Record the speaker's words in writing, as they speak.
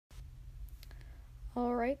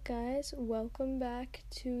Alright guys, welcome back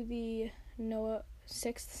to the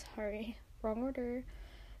sixth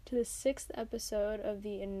episode of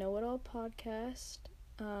the Know It All podcast.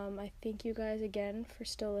 I thank you guys again for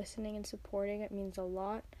still listening and supporting. It means a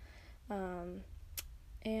lot.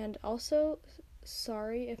 And also,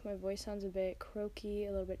 sorry if my voice sounds a bit croaky,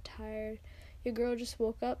 a little bit tired. Your girl just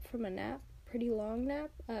woke up from a nap, pretty long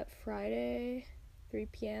nap, at Friday, 3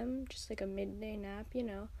 p.m., just like a midday nap,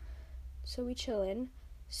 So we chillin'.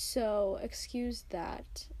 So excuse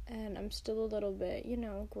that. And I'm still a little bit,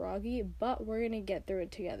 groggy, but we're gonna get through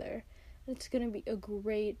it together. It's gonna be a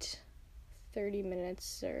great 30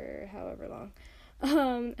 minutes or however long.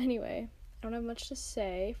 Anyway, I don't have much to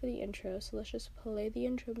say for the intro, so let's just play the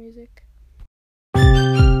intro music.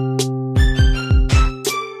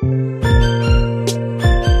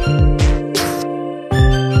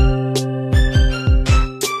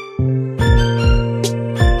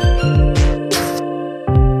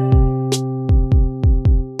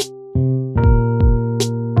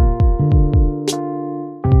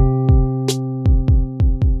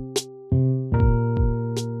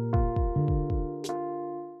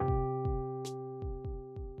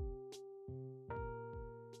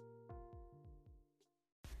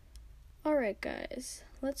 Alright guys,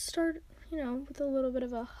 let's start, with a little bit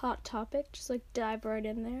of a hot topic, just dive right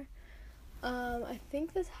in there. I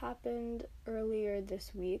think this happened earlier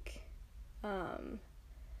this week,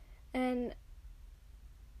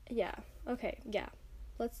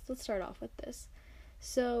 let's start off with this.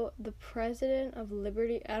 So, the president of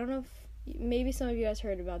Liberty, I don't know if, maybe some of you guys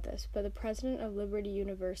heard about this, but the president of Liberty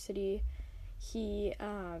University, he,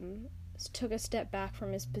 took a step back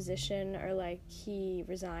from his position, or, he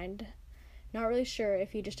resigned. Not really sure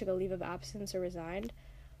if he just took a leave of absence or resigned,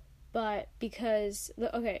 but because, so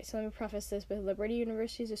let me preface this with Liberty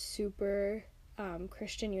University is a super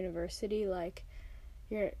Christian university.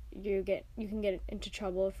 You can get into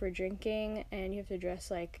trouble for drinking, and you have to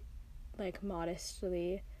dress like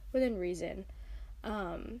modestly within reason.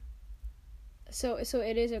 So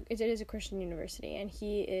it is a Christian university, and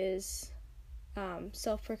he is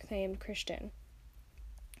self-proclaimed Christian,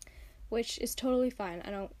 which is totally fine.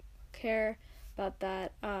 I don't care about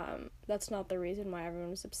that. That's not the reason why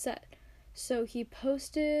everyone was upset. So he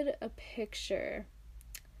posted a picture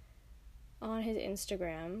on his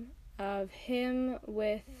Instagram of him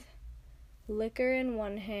with liquor in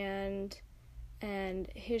one hand and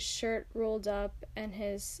his shirt rolled up and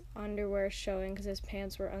his underwear showing because his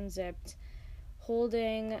pants were unzipped,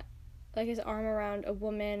 holding his arm around a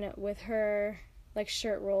woman with her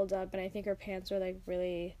shirt rolled up, and I think her pants were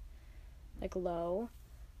really low.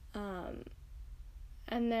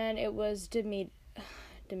 And then it was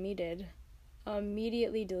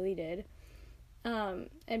immediately deleted, and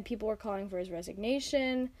people were calling for his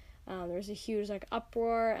resignation. There was a huge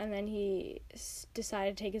uproar, and then he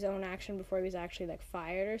decided to take his own action before he was actually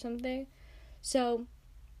fired or something. So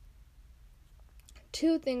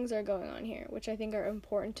two things are going on here, which I think are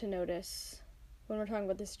important to notice when we're talking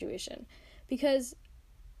about this situation, because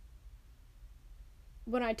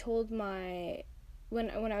when I told when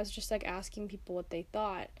I was just asking people what they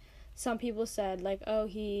thought, some people said oh,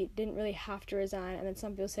 he didn't really have to resign, and then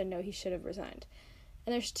some people said no, he should have resigned.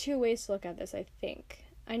 And there's two ways to look at this.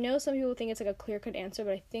 I know some people think it's a clear-cut answer,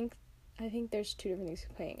 but I think there's two different things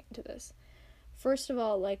playing into this. First of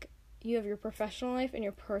all, you have your professional life and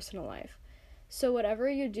your personal life. So whatever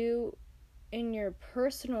you do in your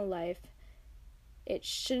personal life, it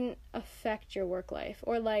shouldn't affect your work life.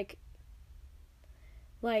 Or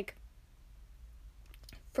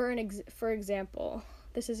for example,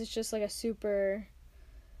 this is just a super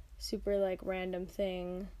random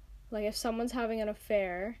thing. If someone's having an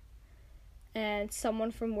affair and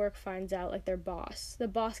someone from work finds out, their boss, the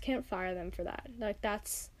boss can't fire them for that.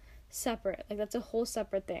 That's separate. That's a whole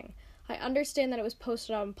separate thing. I understand that it was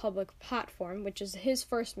posted on a public platform, which is his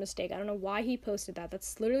first mistake. I don't know why he posted that.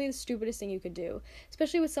 That's literally the stupidest thing you could do,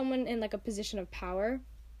 especially with someone in a position of power.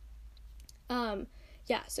 So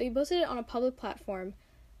he posted it on a public platform,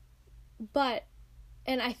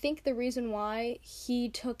 and I think the reason why he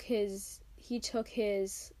took his he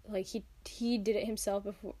did it himself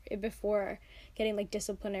before getting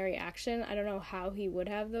disciplinary action. I don't know how he would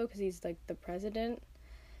have, though, because he's the president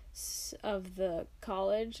of the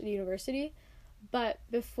college, the university, but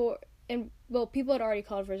people had already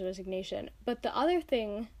called for his resignation. But the other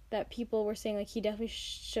thing that people were saying he definitely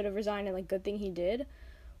should have resigned, and good thing he did,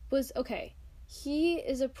 was he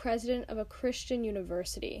is a president of a Christian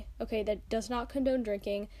university, that does not condone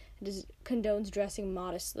drinking, and condones dressing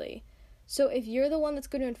modestly. So if you're the one that's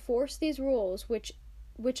going to enforce these rules, which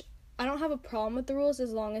I don't have a problem with the rules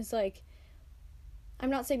as long as I'm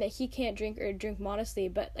not saying that he can't drink or drink modestly,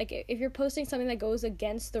 but like if you're posting something that goes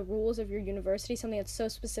against the rules of your university, something that's so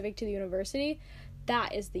specific to the university,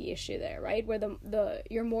 that is the issue there, right? Where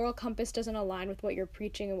your moral compass doesn't align with what you're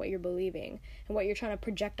preaching and what you're believing and what you're trying to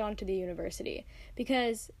project onto the university.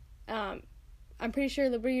 Because I'm pretty sure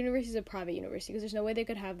Liberty University is a private university, because there's no way they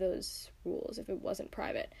could have those rules if it wasn't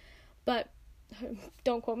private. But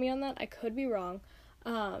don't quote me on that. I could be wrong.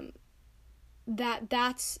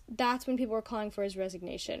 That's when people are calling for his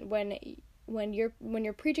resignation. When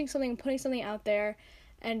you're preaching something, putting something out there,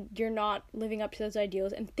 and you're not living up to those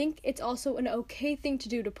ideals, and think it's also an okay thing to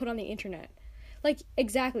do to put on the internet. Like,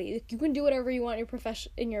 exactly, you can do whatever you want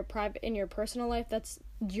in your personal life. That's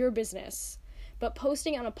your business. But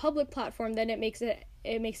posting on a public platform, then it makes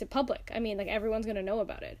it public. I mean, like, everyone's gonna know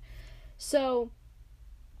about it. So,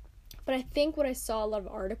 but I think what I saw a lot of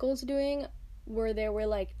articles doing where they were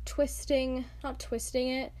like not twisting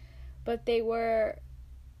it, but they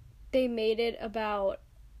made it about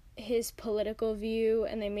his political view,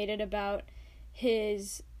 and they made it about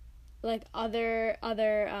his like other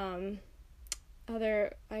I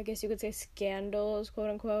guess you could say scandals, quote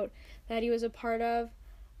unquote, that he was a part of.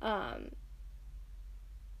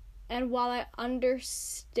 And while I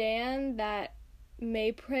understand that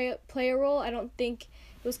may play a role, I don't think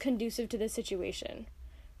it was conducive to this situation,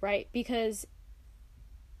 right? Because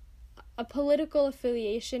a political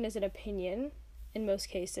affiliation is an opinion in most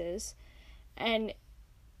cases, and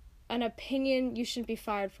an opinion, you shouldn't be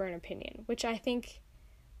fired for an opinion, which I think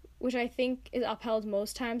is upheld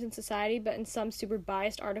most times in society, but in some super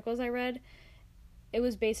biased articles I read, it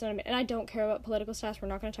was based on, and I don't care about political stats, we're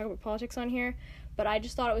not going to talk about politics on here, but I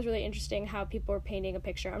just thought it was really interesting how people were painting a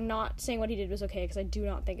picture. I'm not saying what he did was okay, because I do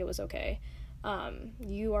not think it was okay.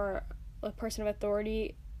 You are a person of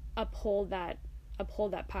authority, uphold that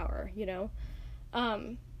power, you know?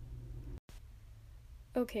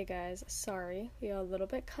 Okay, guys, sorry, we got a little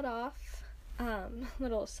bit cut off.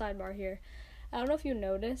 Little sidebar here. I don't know if you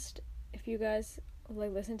noticed, if you guys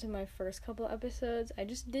like listened to my first couple episodes, I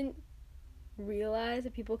just didn't realize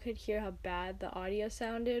that people could hear how bad the audio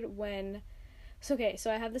sounded when. So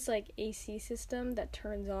I have this like AC system that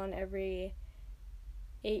turns on every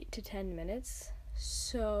 8 to 10 minutes.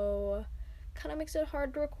 So kind of makes it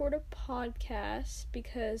hard to record a podcast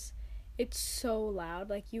because it's so loud,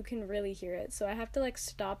 like you can really hear it. So I have to like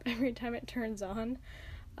stop every time it turns on.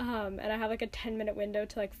 And I have like a 10-minute window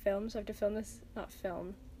to like film, so I have to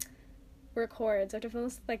record. So I have to film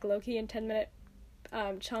this like low-key in 10-minute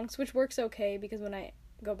chunks, which works okay because when I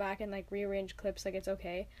go back and like rearrange clips, like it's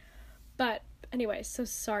okay. But anyway, so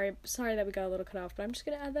sorry that we got a little cut off, but I'm just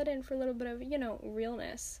gonna add that in for a little bit of,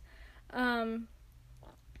 realness.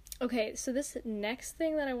 Okay, so this next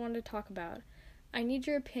thing that I wanted to talk about, I need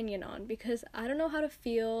your opinion on, because I don't know how to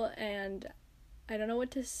feel and I don't know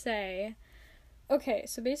what to say. Okay,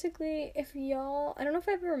 so basically, I don't know if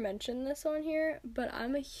I've ever mentioned this on here, but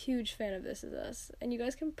I'm a huge fan of This Is Us, and you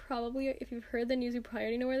guys can probably, if you've heard the news, you probably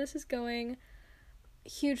already know where this is going.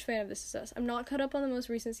 Huge fan of This Is Us. I'm not caught up on the most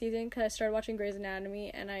recent season, because I started watching Grey's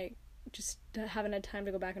Anatomy, and I just haven't had time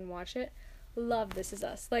to go back and watch it. Love This Is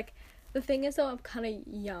Us. Like, the thing is, though, I'm kind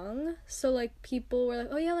of young, so, like, people were like,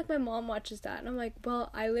 oh, yeah, like, my mom watches that, and I'm like,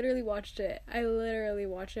 well, I literally watched it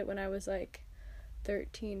when I was, like,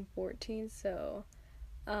 13, 14, so,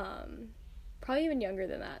 probably even younger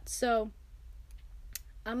than that. So,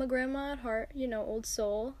 I'm a grandma at heart, old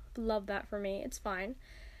soul, love that for me, it's fine.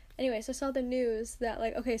 Anyway, so I saw the news that,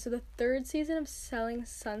 like, okay, so the third season of Selling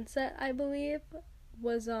Sunset, I believe,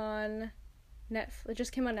 was on Netflix, it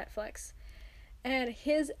just came on Netflix, and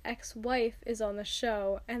his ex-wife is on the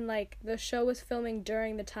show, and, like, the show was filming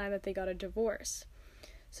during the time that they got a divorce.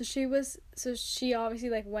 So she obviously,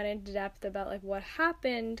 like, went into depth about, like, what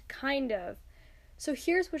happened, kind of. So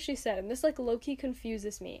here's what she said, and this, like, low-key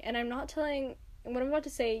confuses me, and what I'm about to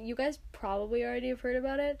say, you guys probably already have heard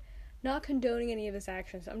about it, not condoning any of his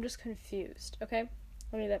actions, I'm just confused, okay?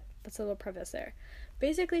 That's a little preface there.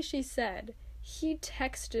 Basically, she said he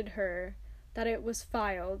texted her that it was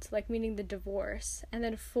filed, like, meaning the divorce, and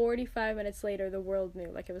then 45 minutes later, the world knew,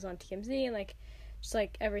 like, it was on TMZ, and, like, just,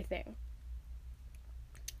 like, everything.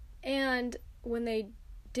 And when they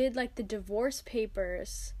did, like, the divorce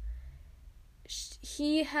papers,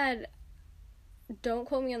 he had, don't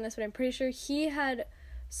quote me on this, but I'm pretty sure he had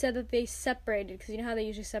said that they separated, because you know how they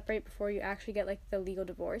usually separate before you actually get, like, the legal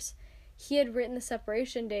divorce. He had written the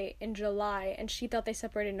separation date in July, and she thought they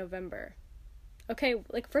separated in November. Okay,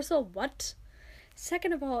 like, first of all, what?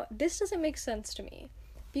 Second of all, this doesn't make sense to me,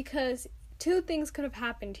 because two things could have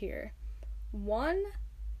happened here. One,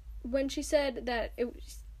 when she said that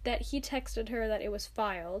he texted her that it was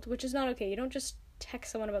filed, which is not okay. You don't just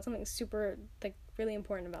text someone about something super, like, really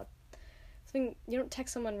important about something. You don't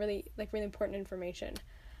text someone really, like, really important information,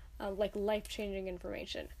 like, life-changing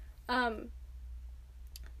information.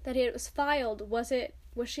 That it was filed, was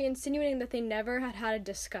she insinuating that they never had a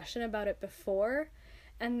discussion about it before,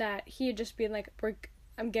 and that he had just been like,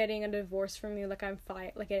 I'm getting a divorce from you, like,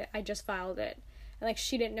 I just filed it, and, like,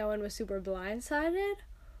 she didn't know and was super blindsided?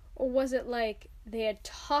 Or was it like they had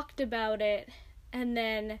talked about it, and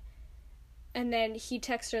then he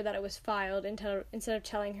texted her that it was filed instead of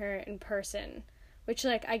telling her in person, which,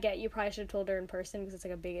 like, I get, you probably should have told her in person because it's,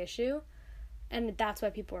 like, a big issue. And that's why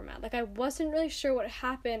people were mad. Like, I wasn't really sure what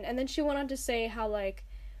happened. And then she went on to say how, like,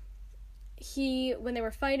 when they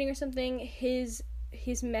were fighting or something, his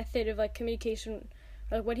method of, like, communication,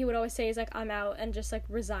 or, like, what he would always say is, like, I'm out, and just, like,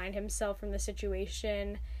 resign himself from the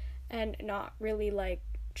situation and not really, like,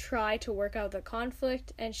 try to work out the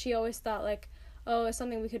conflict. And she always thought, like, oh, it's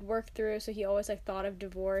something we could work through. So he always, like, thought of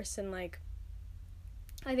divorce. And, like,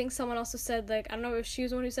 I think someone also said, like, I don't know if she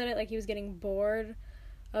was the one who said it, like, he was getting bored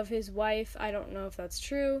of his wife. I don't know if that's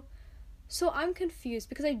true. So I'm confused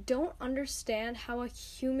because I don't understand how a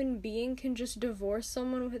human being can just divorce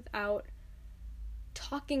someone without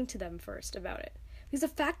talking to them first about it. Because the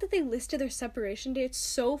fact that they listed their separation dates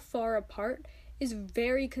so far apart is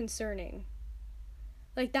very concerning.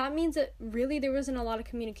 Like, that means that really there wasn't a lot of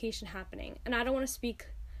communication happening. And I don't want to speak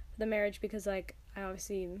for the marriage because, like, I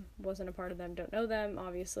obviously wasn't a part of them, don't know them,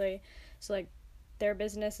 obviously. So, like, their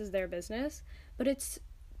business is their business. But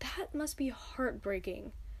that must be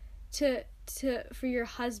heartbreaking for your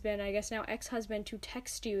husband, I guess now ex-husband, to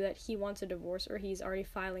text you that he wants a divorce or he's already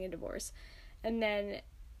filing a divorce, and then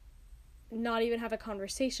not even have a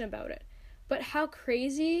conversation about it. But how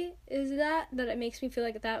crazy is that it makes me feel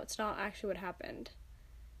like that's not actually what happened.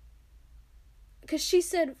 Because she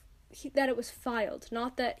said that it was filed,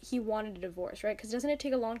 not that he wanted a divorce, right? Because doesn't it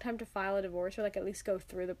take a long time to file a divorce, or, like, at least go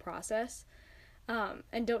through the process?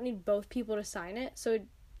 And don't need both people to sign it. So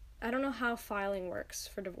I don't know how filing works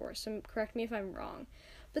for divorce, so correct me if I'm wrong.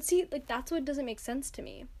 But see, like, that's what doesn't make sense to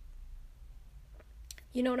me.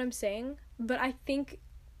 You know what I'm saying? But I think,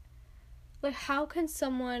 like, how can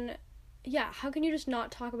you just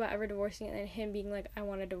not talk about ever divorcing and then him being like, I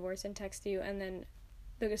want a divorce, and text you, and then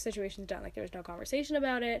the situation's done. Like, there was no conversation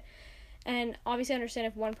about it. And obviously I understand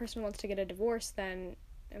if one person wants to get a divorce, then,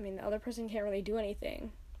 I mean, the other person can't really do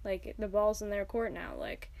anything. Like, the ball's in their court now.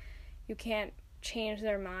 Like, you can't change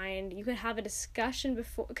their mind. You could have a discussion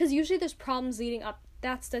before, because usually there's problems leading up.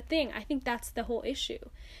 That's the thing. I think that's the whole issue.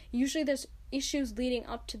 Usually there's issues leading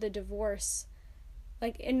up to the divorce,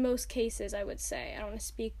 like, in most cases, I would say. I don't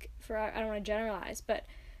want to generalize, but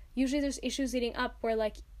usually there's issues leading up where,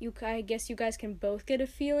 like, I guess you guys can both get a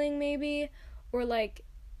feeling, maybe, or, like,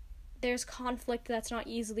 there's conflict that's not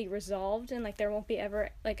easily resolved, and, like, there won't be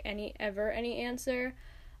any answer.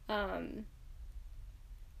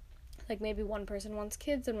 Like, maybe one person wants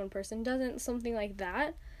kids and one person doesn't, something like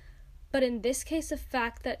that. But in this case, the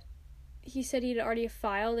fact that he said he'd already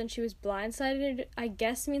filed and she was blindsided, I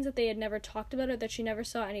guess means that they had never talked about it, that she never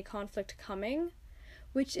saw any conflict coming,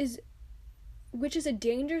 which is a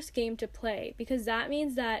dangerous game to play, because that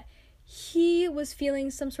means that he was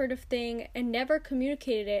feeling some sort of thing and never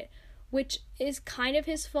communicated it, which is kind of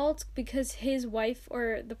his fault because his wife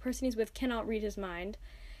or the person he's with cannot read his mind.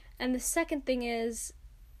 And the second thing is,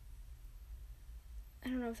 I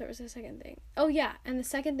don't know if there was a second thing. Oh, yeah, and the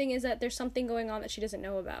second thing is that there's something going on that she doesn't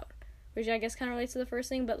know about, which I guess kind of relates to the first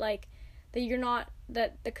thing, but, like,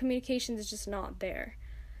 that the communications is just not there.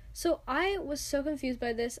 So I was so confused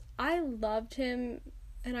by this. I loved him,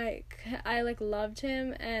 and I loved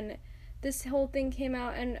him, and this whole thing came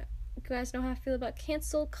out, and you guys know how I feel about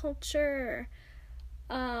cancel culture.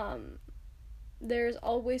 There's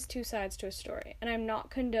always two sides to a story, and I'm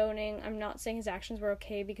not saying his actions were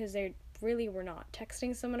okay, because they really were not.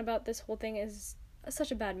 Texting someone about this whole thing is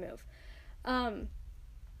such a bad move.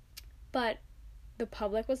 But the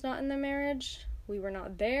public was not in the marriage. We were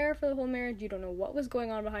not there for the whole marriage. You don't know what was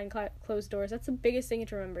going on behind closed doors. That's the biggest thing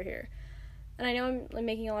to remember here. And I know I'm, like,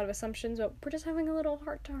 making a lot of assumptions, but we're just having a little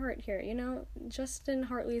heart-to-heart here, you know? Justin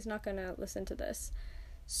Hartley is not gonna listen to this.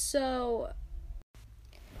 So,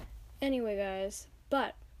 anyway, guys,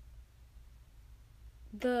 but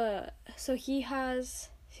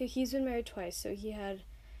he's been married twice. So he had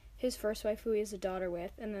his first wife, who he has a daughter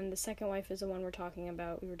with, and then the second wife is the one we were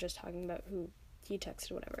just talking about, who he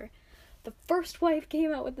texted, whatever. The first wife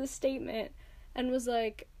came out with this statement and was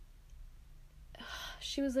like,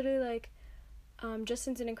 she was literally like,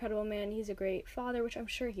 Justin's an incredible man, he's a great father, which I'm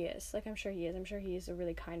sure he is. I'm sure he is a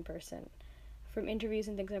really kind person. From interviews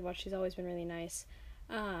and things I've watched, he's always been really nice.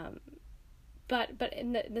 but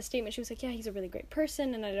in the statement she was like, yeah, he's a really great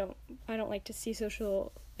person, and I don't like to see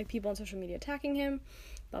people on social media attacking him,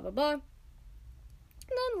 blah blah blah. And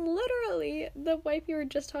then literally the wife you were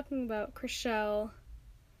just talking about, Chrishell,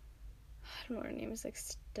 I don't know what her name is, like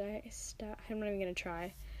I'm not even gonna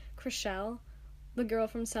try. Chrishell, the girl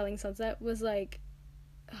from Selling Sunset, was like,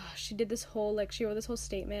 she did this whole, like, she wrote this whole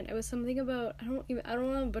statement. It was something about, I don't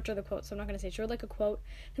want to butcher the quote, so I'm not gonna say. She wrote like a quote.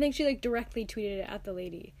 I think she like directly tweeted it at the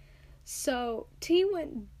lady. So T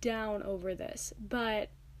went down over this, but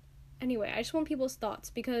anyway, I just want people's thoughts,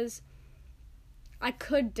 because I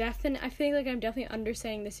feel like I'm definitely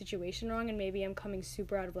understanding the situation wrong, and maybe I'm coming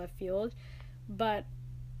super out of left field, but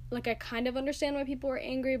like, I kind of understand why people are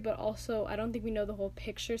angry, but also I don't think we know the whole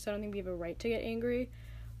picture, so I don't think we have a right to get angry.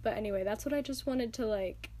 But anyway, that's what I just wanted to,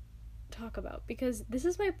 like, talk about, because this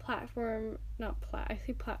is my platform. I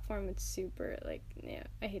say platform, it's super, like, yeah,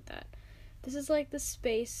 I hate that. This is, like, the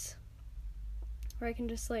space where I can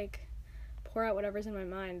just, like, pour out whatever's in my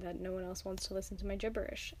mind that no one else wants to listen to my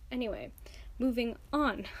gibberish. Anyway, moving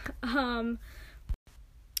on.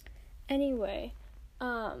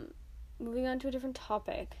 Moving on to a different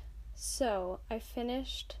topic. So, I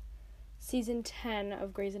finished season 10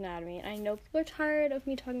 of Grey's Anatomy, and I know people are tired of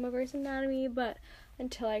me talking about Grey's Anatomy, but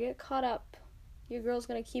until I get caught up, your girl's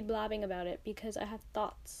gonna keep blabbing about it, because I have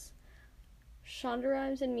thoughts. Shonda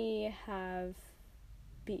Rhimes and me have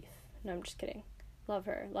beef. No, I'm just kidding. Love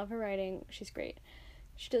her writing, she's great.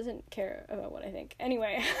 She doesn't care about what I think.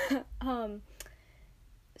 Anyway,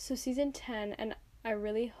 so season 10, and I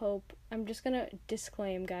really hope, I'm just gonna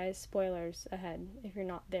disclaim, guys, spoilers ahead if you're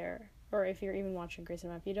not there, or if you're even watching Grey's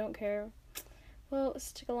Anatomy. If you don't care, well,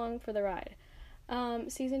 stick along for the ride.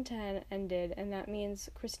 Season 10 ended, and that means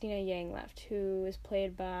Christina Yang left, who is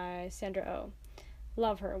played by Sandra Oh.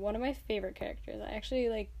 Love her. One of my favorite characters. I actually,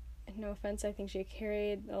 like, no offense, I think she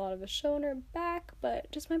carried a lot of the show on her back,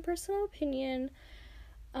 but just my personal opinion.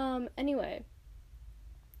 Anyway,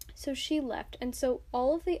 so she left, and so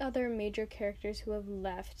all of the other major characters who have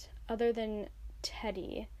left, other than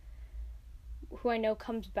Teddy, who I know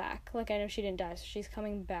comes back, like, I know she didn't die, so she's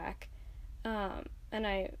coming back, and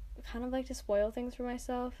I kind of like to spoil things for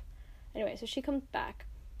myself. Anyway, so she comes back,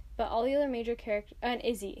 but all the other major characters, and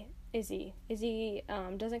Izzy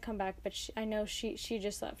doesn't come back, but I know she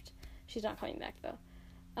just left. She's not coming back, though.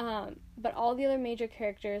 But all the other major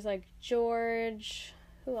characters, like George,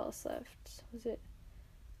 who else left? Was it?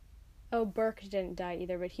 Oh, Burke didn't die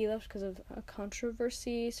either, but he left because of a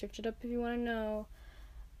controversy. Search it up if you want to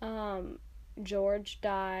know. George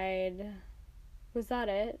died. Was that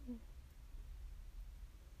it?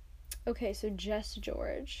 Okay, so just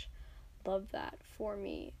George. Love that for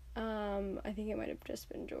me. I think it might have just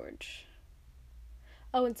been George.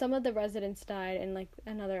 Oh, and some of the residents died in, like,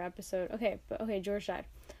 another episode. Okay, George died.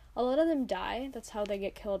 A lot of them die. That's how they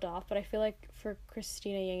get killed off. But I feel like for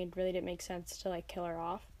Christina Yang, it really didn't make sense to, like, kill her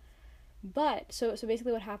off. But, so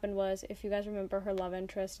basically what happened was, if you guys remember her love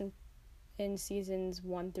interest in seasons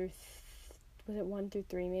 1 through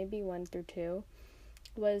 3, maybe? 1 through 2,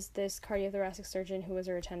 was this cardiothoracic surgeon who was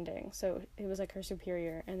her attending. So it was, like, her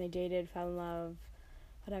superior. And they dated, fell in love,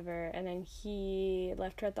 whatever, and then he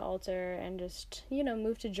left her at the altar and just,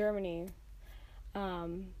 moved to Germany.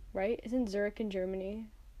 Right? Isn't Zurich in Germany?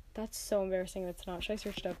 That's so embarrassing if it's not. Should I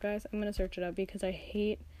search it up, guys? I'm gonna search it up because I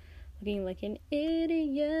hate looking like an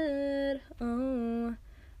idiot. Oh.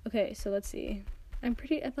 Okay, so let's see. I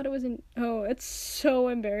thought it was it's so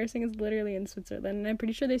embarrassing. It's literally in Switzerland, and I'm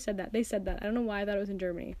pretty sure they said that. I don't know why I thought it was in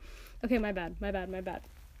Germany. Okay, my bad.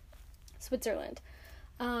 Switzerland.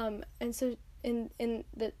 And so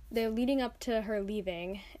they're leading up to her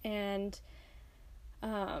leaving, and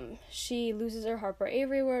she loses her Harper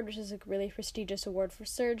Avery Award, which is a really prestigious award for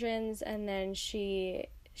surgeons, and then she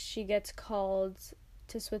gets called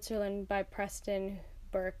to Switzerland by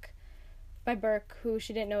Burke, who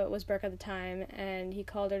she didn't know it was Burke at the time, and he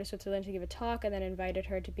called her to Switzerland to give a talk, and then invited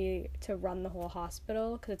her to run the whole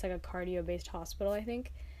hospital, because it's like a cardio-based hospital, I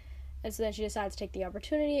think. And so then she decides to take the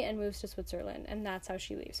opportunity and moves to Switzerland, and that's how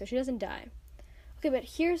she leaves. So she doesn't die. Okay, but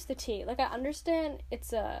here's the tea. Like, I understand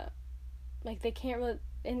it's like, they can't really,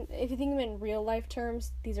 and if you think of it in real life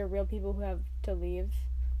terms, these are real people who have to leave.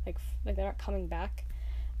 Like they're not coming back.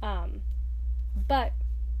 But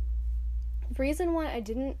the reason why I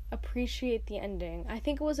didn't appreciate the ending, I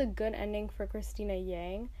think it was a good ending for Christina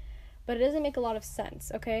Yang, but it doesn't make a lot of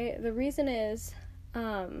sense, okay? The reason is,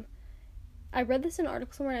 I read this in an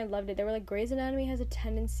article somewhere and I loved it. They were like, Grey's Anatomy has a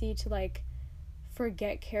tendency to, like,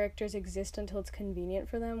 forget characters exist until it's convenient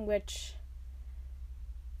for them, which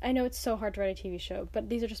I know it's so hard to write a TV show, but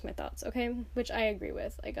these are just my thoughts, okay? Which I agree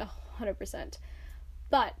with, like, 100%.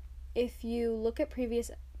 But if you look at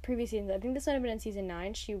previous seasons, I think this might have been in season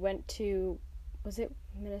 9, she went to, was it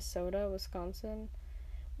Minnesota, Wisconsin?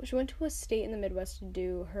 She went to a state in the Midwest to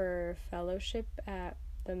do her fellowship at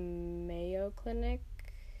the Mayo Clinic,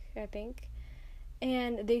 I think.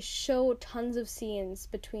 And they show tons of scenes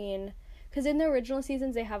between, because in the original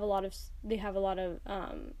seasons they have a lot of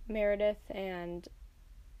Meredith and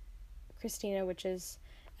Christina, which is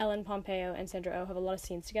Ellen Pompeo and Sandra Oh, have a lot of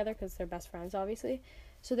scenes together because they're best friends, obviously.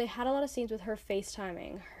 So they had a lot of scenes with her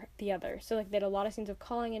FaceTiming the other. So like they had a lot of scenes of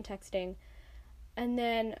calling and texting. And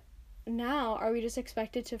then now, are we just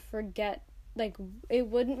expected to forget? Like, it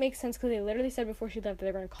wouldn't make sense because they literally said before she left that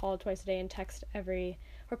they were going to call twice a day and text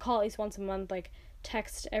or call at least once a month, like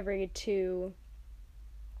text every day.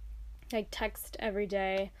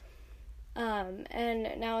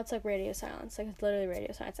 And now it's like radio silence. Like, it's literally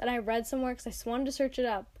radio silence. And I read somewhere, because I just wanted to search it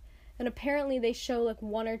up, and apparently they show like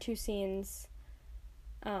 1 or 2 scenes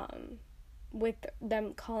with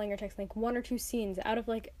them calling or texting, like 1 or 2 scenes out of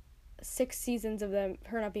like 6 seasons of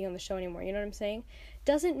her not being on the show anymore. You know what I'm saying?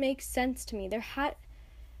 Doesn't make sense to me.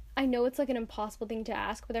 I know it's like an impossible thing to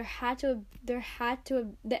ask, but there had to have,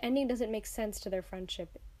 the ending doesn't make sense to their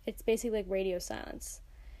friendship. It's basically like radio silence.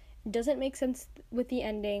 It doesn't make sense with the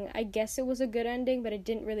ending. I guess it was a good ending, but it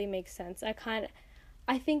didn't really make sense. I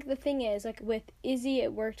think the thing is, like with Izzy,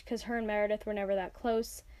 it worked because her and Meredith were never that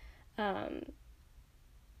close.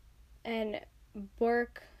 And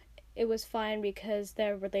Burke, it was fine because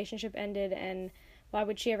their relationship ended, and why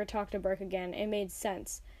would she ever talk to Burke again? It made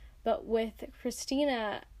sense. But with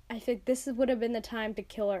Christina, I think this would have been the time to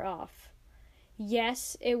kill her off.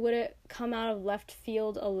 Yes, it would have come out of left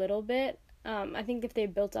field a little bit. I think if they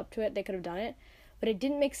built up to it, they could have done it. But it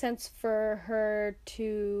didn't make sense for her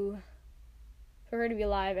to be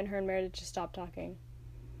alive and her and Meredith just stop talking.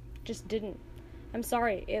 Just didn't. I'm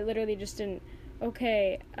sorry. It literally just didn't.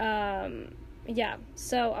 Okay, yeah.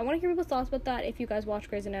 So I want to hear people's thoughts about that if you guys watch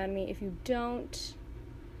Grey's Anatomy. If you don't,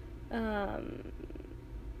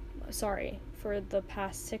 sorry for the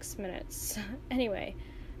past 6 minutes. Anyway,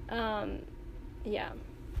 yeah.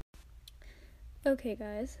 Okay,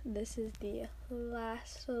 guys, this is the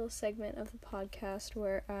last little segment of the podcast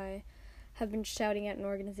where I have been shouting at an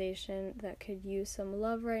organization that could use some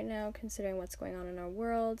love right now, considering what's going on in our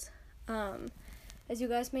world. As you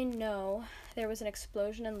guys may know, there was an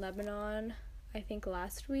explosion in Lebanon, I think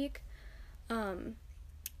last week, and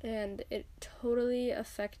it totally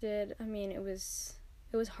affected, it was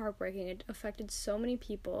heartbreaking. It affected so many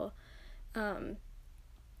people, and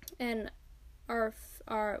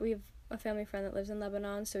we have a family friend that lives in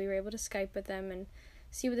Lebanon, so we were able to Skype with them and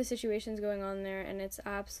see what the situation's going on there, and it's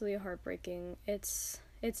absolutely heartbreaking. It's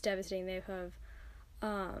devastating. They have,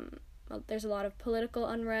 there's a lot of political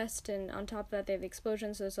unrest, and on top of that, they have the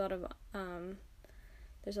explosion, so there's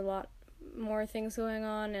a lot more things going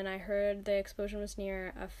on, and I heard the explosion was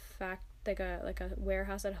near a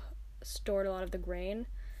warehouse that stored a lot of the grain,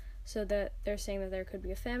 so that they're saying that there could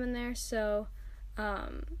be a famine there, so,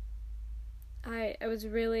 I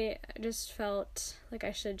just felt like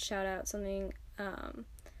I should shout out something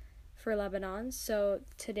for Lebanon. So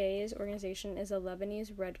today's organization is a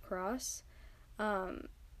Lebanese Red Cross. As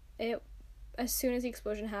soon as the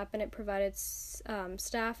explosion happened, it provided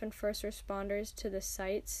staff and first responders to the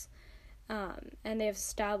sites, and they have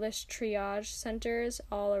established triage centers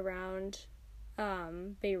all around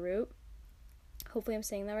Beirut. Hopefully I'm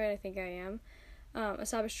saying that right. I think I am.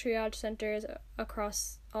 Established triage centers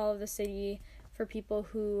across all of the city for people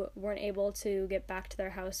who weren't able to get back to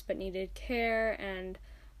their house but needed care and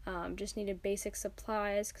just needed basic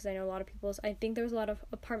supplies, because I know I think there was a lot of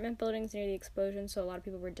apartment buildings near the explosion, so a lot of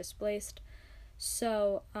people were displaced.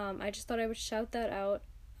 So I just thought I would shout that out.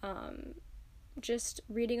 Just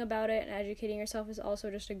reading about it and educating yourself is also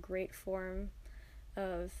just a great form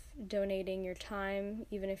of donating your time,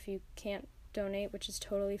 even if you can't donate, which is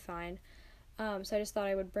totally fine. So I just thought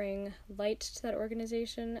I would bring light to that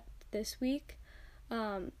organization this week.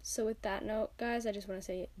 So with that note, guys, I just want to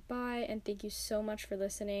say bye, and thank you so much for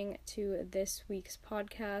listening to this week's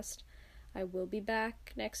podcast. I will be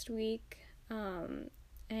back next week, and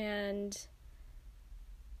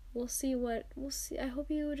we'll see. I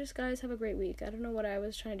hope you guys have a great week. I don't know what I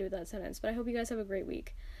was trying to do with that sentence, but I hope you guys have a great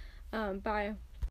week. Bye.